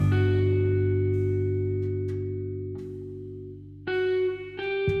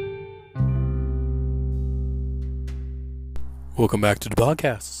Welcome back to the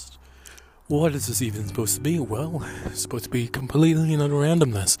podcast. What is this even supposed to be? Well, it's supposed to be completely another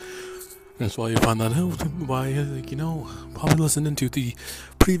randomness. That's why you find that out by, probably listening to the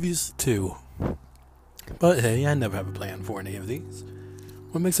previous two. But hey, I never have a plan for any of these.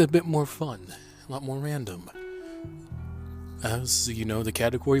 What makes it a bit more fun, a lot more random. As, the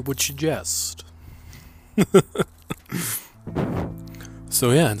category would suggest.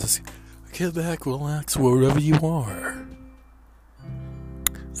 So yeah, just get back, relax, wherever you are.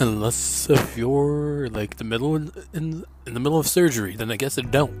 Unless if you're like in the middle of surgery, then I guess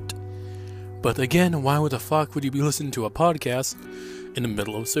it don't. But again, why the fuck would you be listening to a podcast in the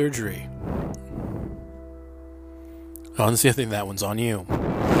middle of surgery? Honestly, I think that one's on you.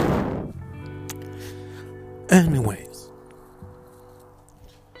 Anyways,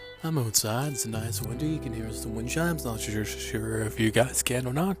 I'm outside. It's nice windy. You can hear some wind chimes. Not sure if you guys can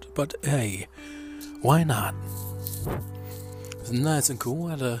or not, but hey, why not? It's nice and cool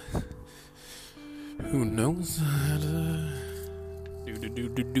at a... Who knows? At a...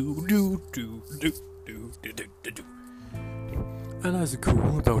 And nice and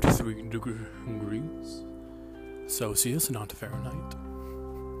cool, about 3 degrees Celsius, not Fahrenheit.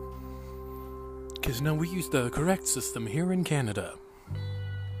 Because now we use the correct system here in Canada.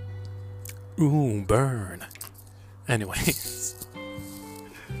 Ooh, burn. Anyways.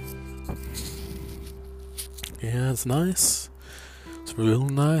 Yeah, it's nice. It's real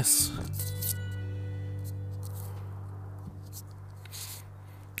nice.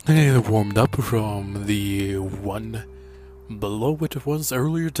 I warmed up from the one below what it was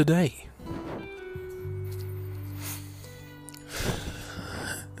earlier today.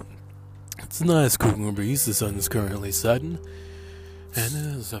 It's a nice cool breeze. The sun is currently setting, and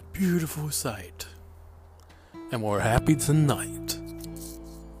it is a beautiful sight. And we're happy tonight.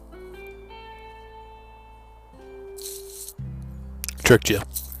 Tricked you.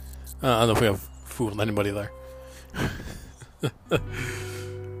 I don't know if we have fooled anybody there.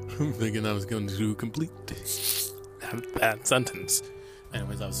 I'm thinking I was going to complete that sentence.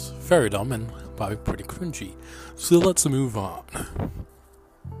 Anyways, that was very dumb and probably pretty cringy. So let's move on.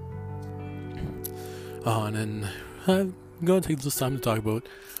 And I'm going to take this time to talk about,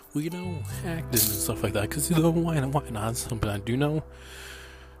 acting and stuff like that. Because, why not? Something I do know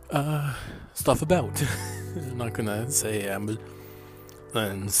stuff about. I'm not going to say I'm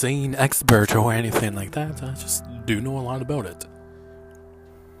an insane expert or anything like that. I just do know a lot about it.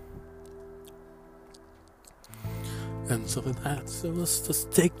 And stuff like that. So let's just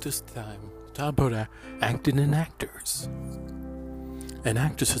take this time to talk about acting and actors. And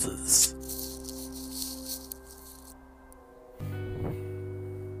actresses.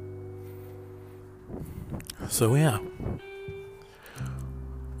 So yeah.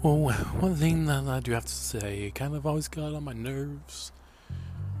 Well, one thing that I do have to say, kind of always got on my nerves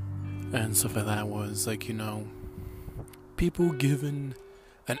and stuff like that was, people giving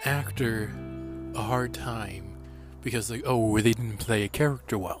an actor a hard time because, they didn't play a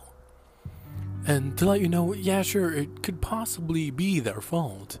character well. And to let you know, yeah, sure, it could possibly be their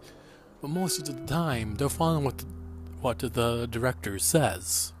fault, but most of the time, they're following what the director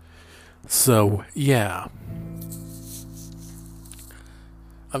says. So, yeah.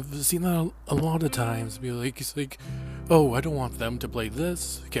 I've seen that a lot of times. It's like, I don't want them to play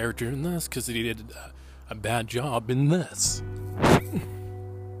this character in this because they did a bad job in this.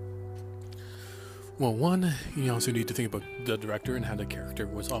 Well, one, you also need to think about the director and how the character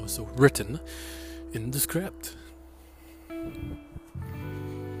was also written in the script. And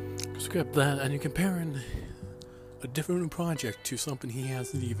you're comparing a different project to something he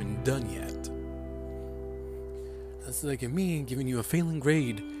hasn't even done yet. That's like me giving you a failing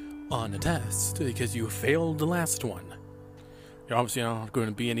grade on a test because you failed the last one. You're obviously not going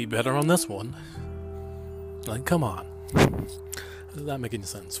to be any better on this one. Like, come on. Does that make any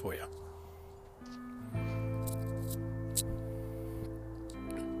sense for you?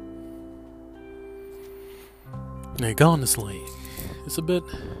 Like, honestly, it's a bit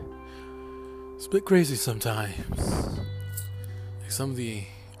crazy sometimes. Like, some of the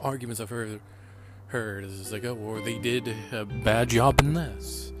arguments I've heard is like, they did a bad job in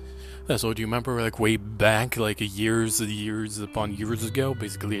this. So do you remember, way back, years upon years ago,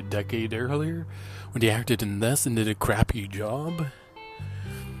 basically a decade earlier, when they acted in this and did a crappy job?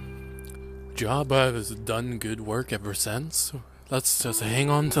 Has done good work ever since. Let's just hang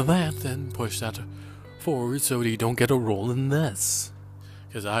on to that and push that forward so you don't get a role in this.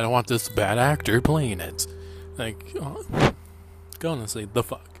 Because I don't want this bad actor playing it. Honestly, the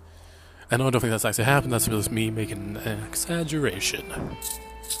fuck. I don't think that's actually happened. That's just me making an exaggeration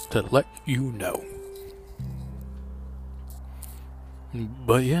to let you know.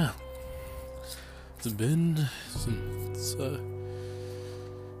 But yeah, it's been since I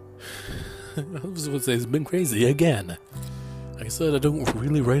was gonna say it's been crazy again. Like I said, I don't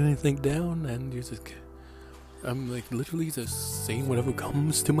really write anything down, and I'm like literally just saying whatever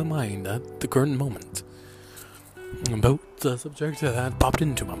comes to my mind at the current moment about the subject that popped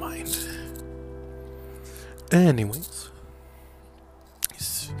into my mind. Anyways,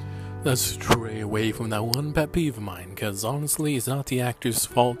 let's stray away from that one pet peeve of mine, because honestly, it's not the actor's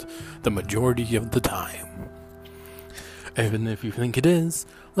fault the majority of the time. Even if you think it is,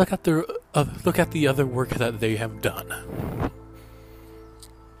 look at the other work that they have done.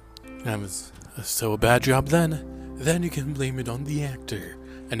 That was so a bad job then you can blame it on the actor.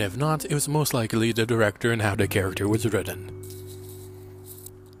 And if not, it was most likely the director and how the character was written.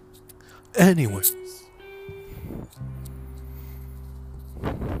 Anyways.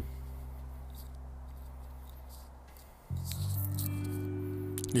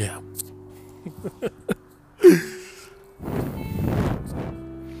 Yeah.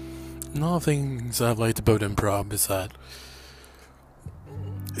 One of the things I've liked about improv is that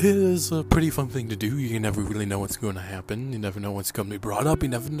it is a pretty fun thing to do. You never really know what's going to happen. You never know what's going to be brought up. You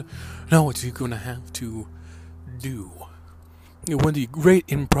never know what you're going to have to do. One of the great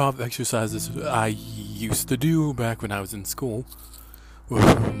improv exercises I used to do back when I was in school with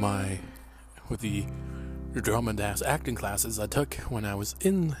the drama and dance acting classes I took when I was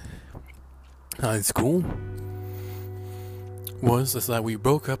in high school was that we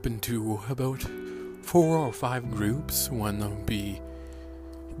broke up into about 4 or 5 groups. One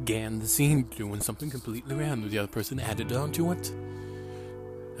began the scene doing something completely random. The other person added on to it.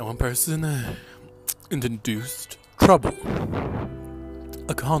 And one person introduced trouble,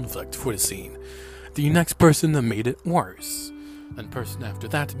 a conflict for the scene. The next person made it worse. And the person after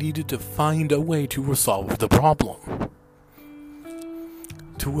that needed to find a way to resolve the problem.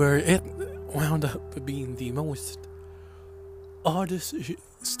 To where it wound up being the most oddest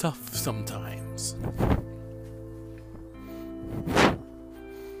stuff sometimes.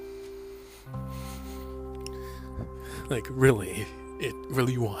 Like, really, it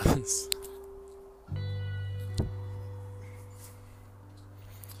really was.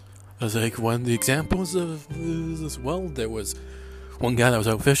 As like one of the examples of this as well, there was one guy that was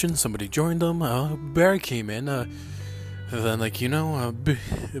out fishing, somebody joined him, a bear came in, and then a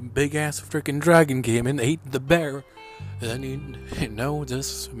big ass freaking dragon came in, ate the bear, and then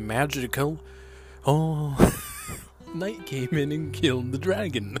this magical knight came in and killed the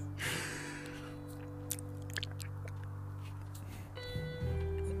dragon.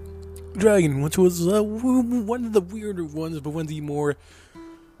 Dragon, which was one of the weirder ones, but one of the more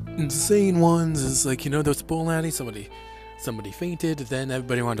insane ones is there was a bowling alley, somebody fainted, then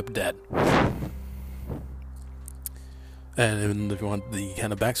everybody wound up dead. And if you want the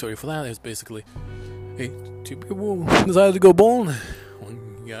kind of backstory for that, it's basically 2 people decided to go bowling.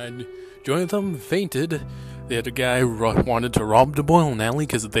 One guy joined them, fainted. The other guy wanted to rob the bowling alley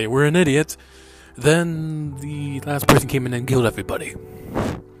because they were an idiot. Then the last person came in and killed everybody.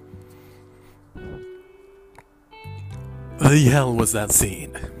 The hell was that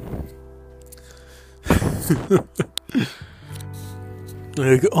scene?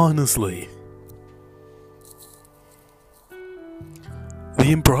 Like, honestly. The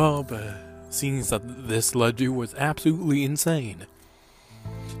improv scenes that this led to was absolutely insane.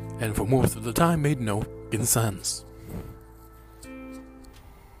 And for most of the time made no fucking sense.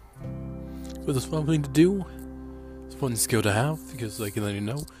 But it's a fun thing to do. It's a fun skill to have because, you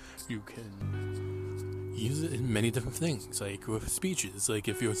can use it in many different things, like with speeches. Like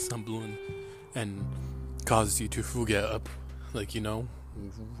if you're stumbling and causes you to forget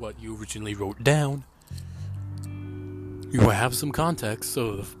what you originally wrote down, you will have some context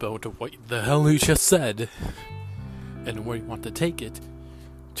about what the hell you just said and where you want to take it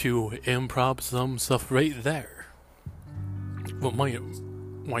to improv some stuff right there. What might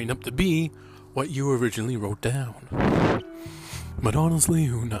wind up to be what you originally wrote down. But honestly,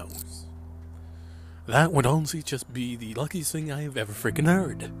 who knows? That would honestly just be the luckiest thing I have ever freaking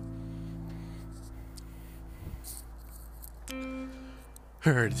heard.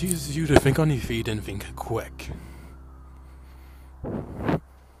 It teaches you to think on your feet and think quick.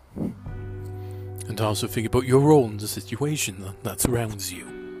 And to also think about your role in the situation that surrounds you.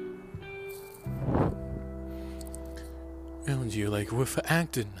 Around you, like with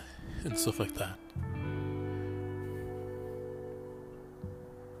acting and stuff like that.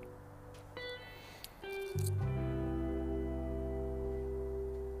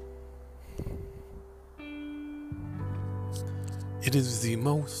 It is the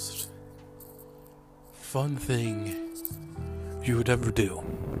most fun thing you would ever do,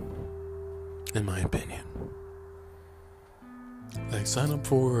 in my opinion. Like, sign up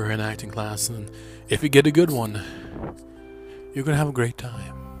for an acting class, and if you get a good one, you're gonna have a great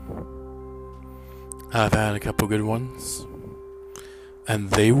time. I've had a couple good ones, and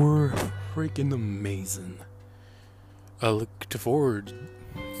they were freaking amazing. I look forward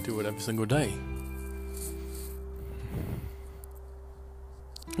to it every single day,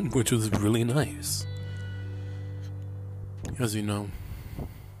 which was really nice. Because,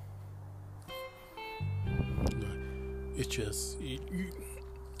 it's just,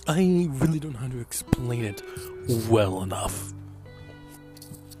 I really don't know how to explain it well enough,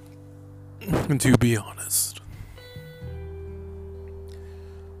 to be honest.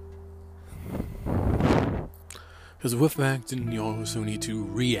 Because with acting, you also need to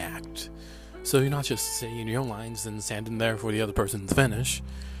react. So you're not just saying your lines and standing there for the other person to finish.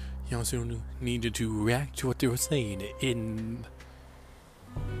 You also needed to react to what they were saying in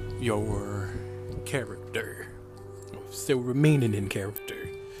your character. Still remaining in character.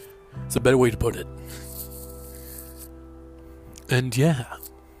 It's a better way to put it. And yeah,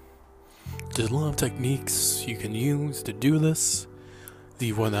 there's a lot of techniques you can use to do this.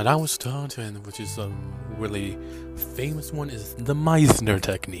 The one that I was taught, and which is a really famous one, is the Meisner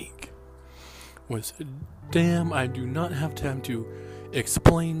technique. Which, damn, I do not have time to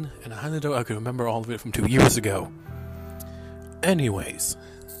explain, and I highly doubt I could remember all of it from 2 years ago. Anyways.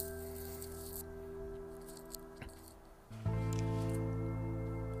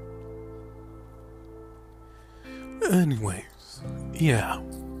 Yeah.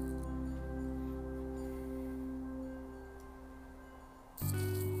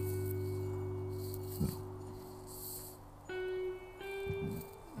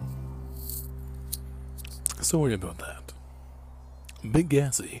 Sorry about that. Bit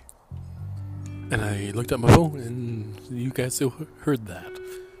gassy. And I looked at my phone and you guys still heard that.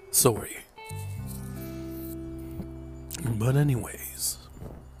 Sorry. But anyways.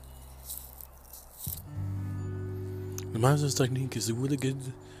 The Meisner's technique is a really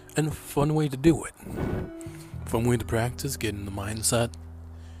good and fun way to do it. Fun way to practice, get in the mindset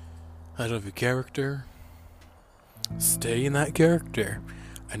out of your character. Stay in that character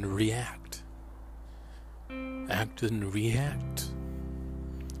and react. Act and react.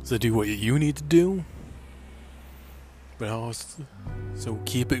 So do what you need to do, but also so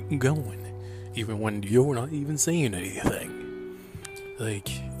keep it going, even when you're not even saying anything. Like,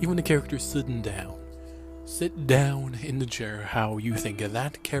 even the character sitting down. Sit down in the chair how you think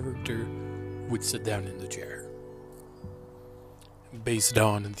that character would sit down in the chair. Based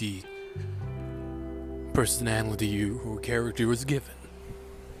on the personality or character was given.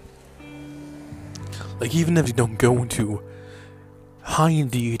 Like, even if you don't go into high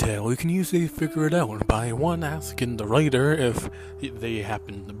detail, you can usually figure it out by one, asking the writer if they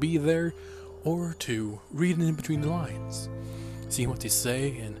happen to be there, or two, reading in between the lines, seeing what they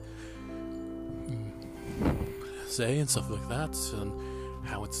say and stuff like that, and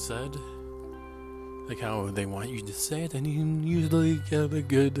how it's said, like how they want you to say it, and you can usually get a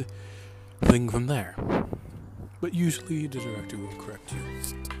good thing from there. But usually the director will correct you.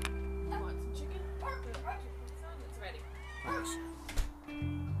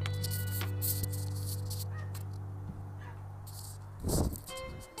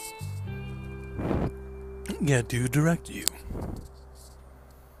 Yeah, to direct you.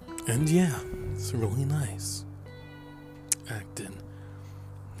 And yeah, it's really nice. Acting.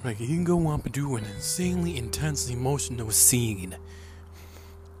 Like, you can go up and do an insanely intense emotional scene.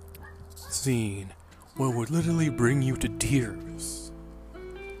 What would literally bring you to tears.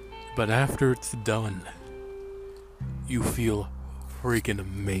 But after it's done, you feel freaking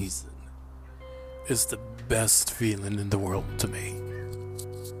amazing. It's the best feeling in the world to me.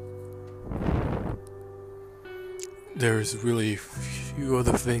 There's really few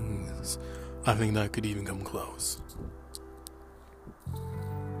other things I think that could even come close.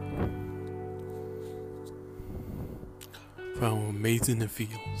 How amazing it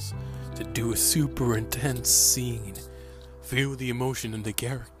feels to do a super intense scene, feel the emotion in the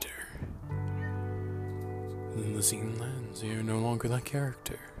character. And then the scene ends, you're no longer that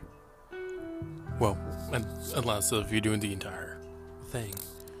character. Well, unless if you're doing the entire thing.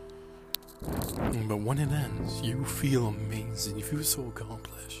 But when it ends, you feel amazing, you feel so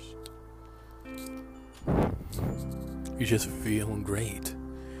accomplished. You just feel great.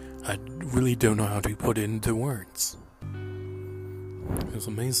 I really don't know how to put it into words. It's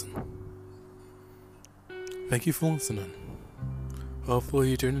amazing. Thank you for listening. Hopefully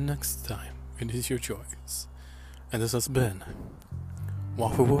you tune in next time. It is your choice. And this has been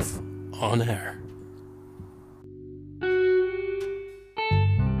Waffle Wolf on Air.